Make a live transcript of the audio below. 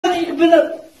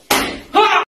Nakatamad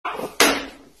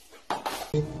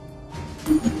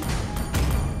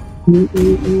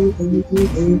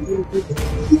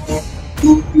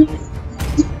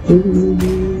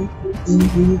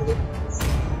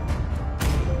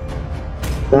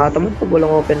pag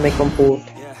walang open mic computer.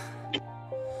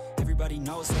 Everybody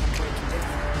knows that I'm breaking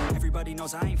down. Everybody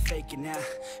knows I ain't faking now.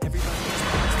 Everybody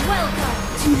knows. Welcome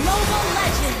to Mobile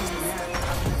Legends.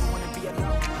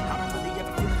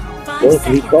 Oh,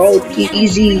 ikaw,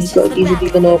 easy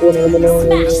dito na ako naman ng...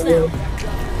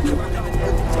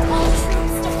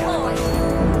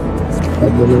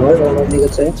 At mo naman, wala nang bigat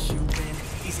sa'yo.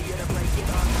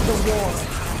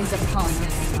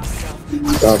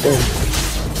 Gago.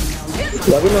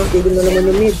 Gago na, tigil na naman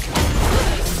yung mid.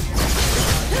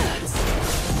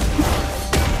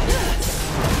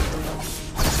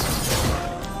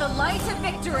 The light of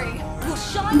victory will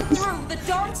shine through the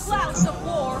dark clouds of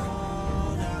war.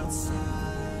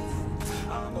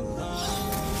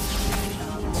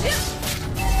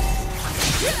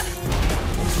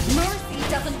 Mercy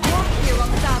doesn't work here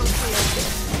on the battlefield.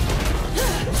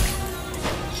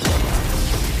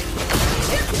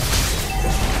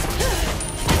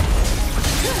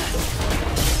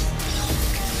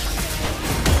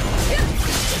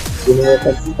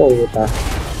 Ginuwatan po, uta.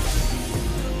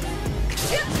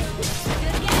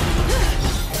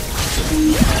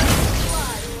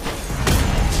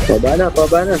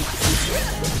 Paba na.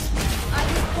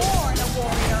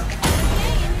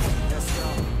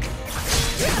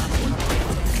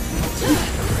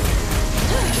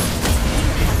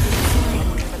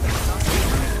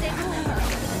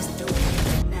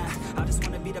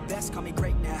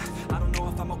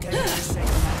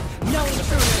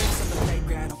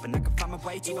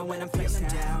 Even when I'm feeling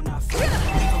down, I feel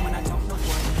even when I don't know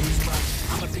what is right.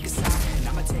 I'm a big aside, and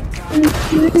I'ma take pride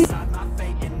inside my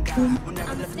fate, and I will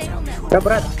never let them tell me who I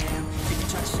am.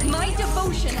 My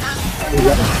devotion asks for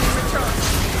nothing in return.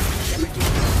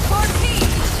 For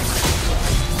peace,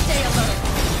 stay alert.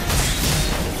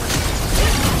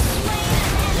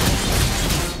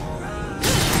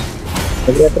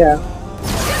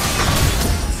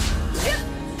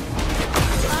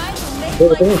 I will make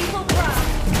my people proud.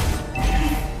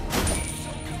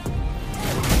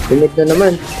 Limit na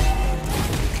naman.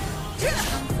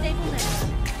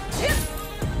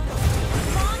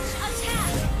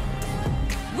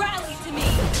 Rally to me.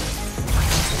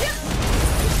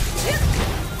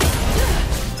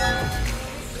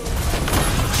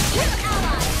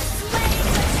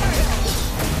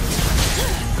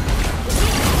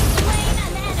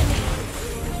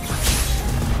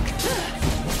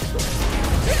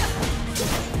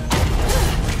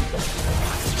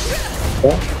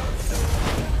 Yeah.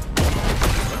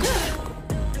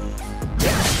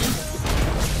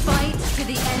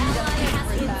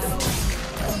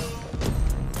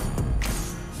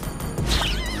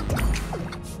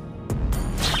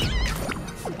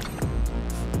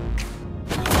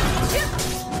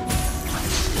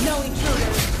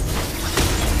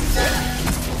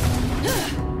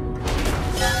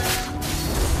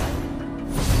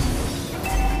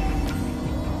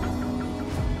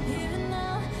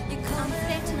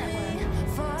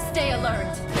 Stay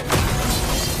alert.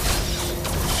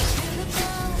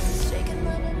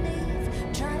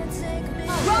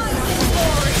 Run,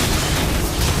 glory.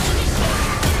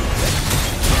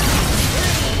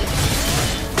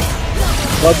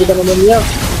 Grabe ka naman niya.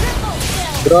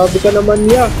 Grabe ka naman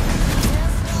niya.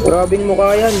 Grabing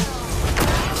mukha yan.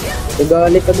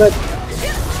 Nagalit agad.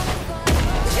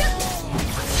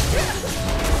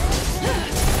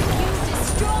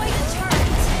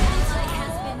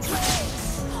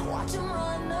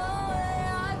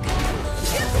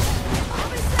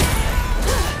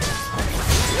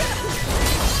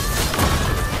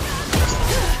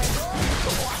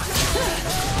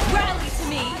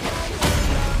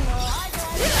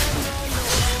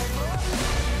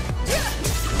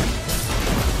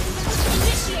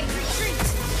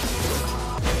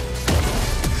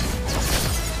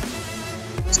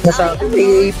 Nasa akin,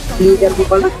 may leader ko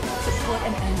pala.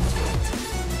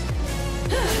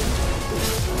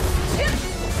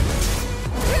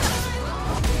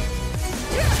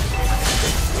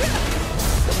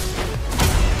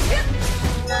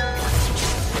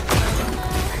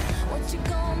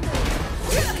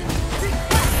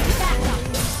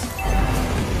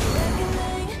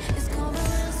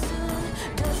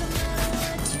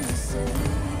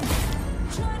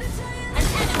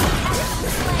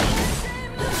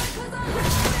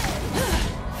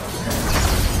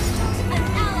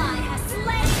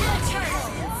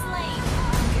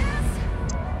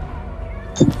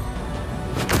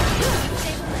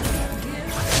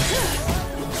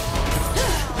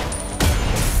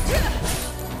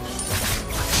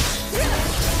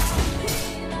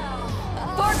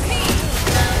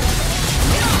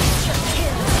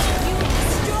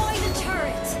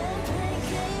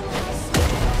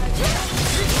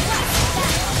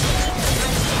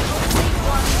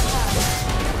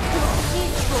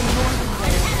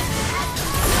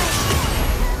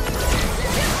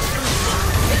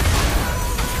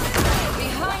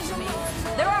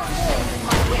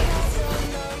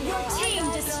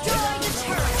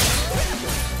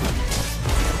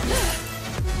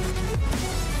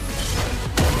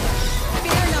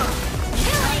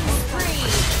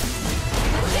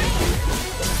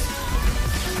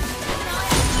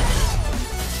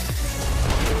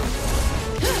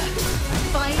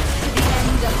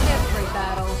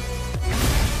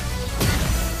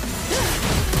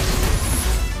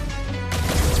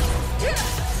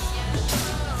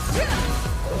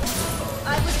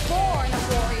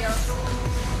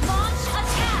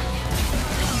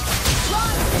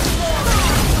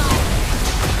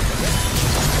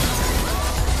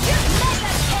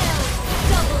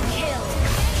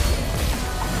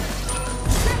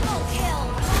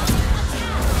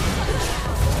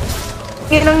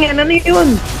 Inang yan, ano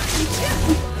yun?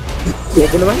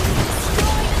 Lego naman?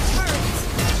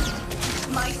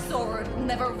 My sword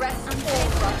never rests or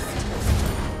rusts.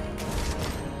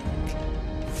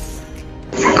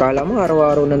 Kala mo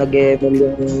araw-araw na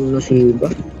nag-ML yung nasiba.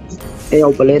 Eh,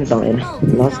 ako pala yun, tangin.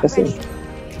 Lakas kasi.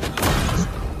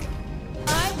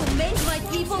 I will make my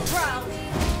people proud.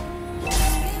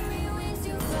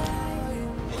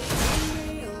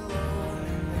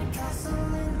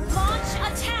 Launch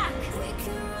attack.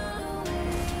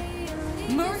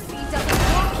 Mercy doesn't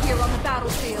work here on the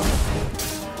battlefield.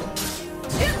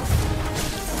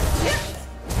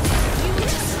 You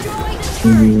destroyed a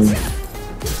turret.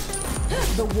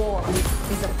 The war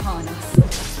is upon us.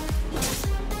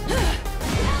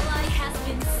 Ally has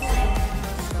been slain.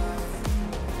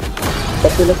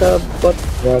 Tapos sila sa bot.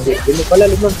 Grabe. Lima pala,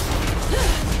 lima.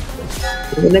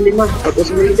 Lima na lima. Tapos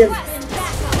mo rin dyan.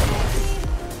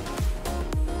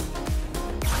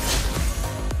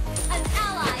 An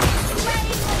ally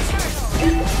slain the turtle.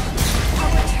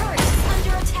 Our turret is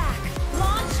under attack.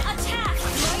 Launch attack.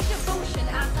 My devotion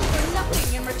asks for nothing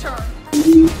in return.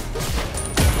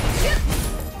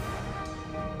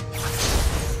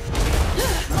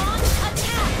 Launch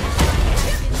attack.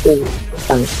 Oh,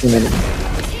 tangis na lang.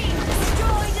 Team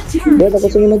destroyed a turret. Bot,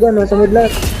 tapos mo na dyan. Nasa mid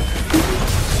lahat.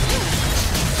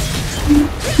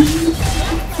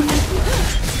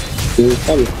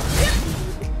 Total.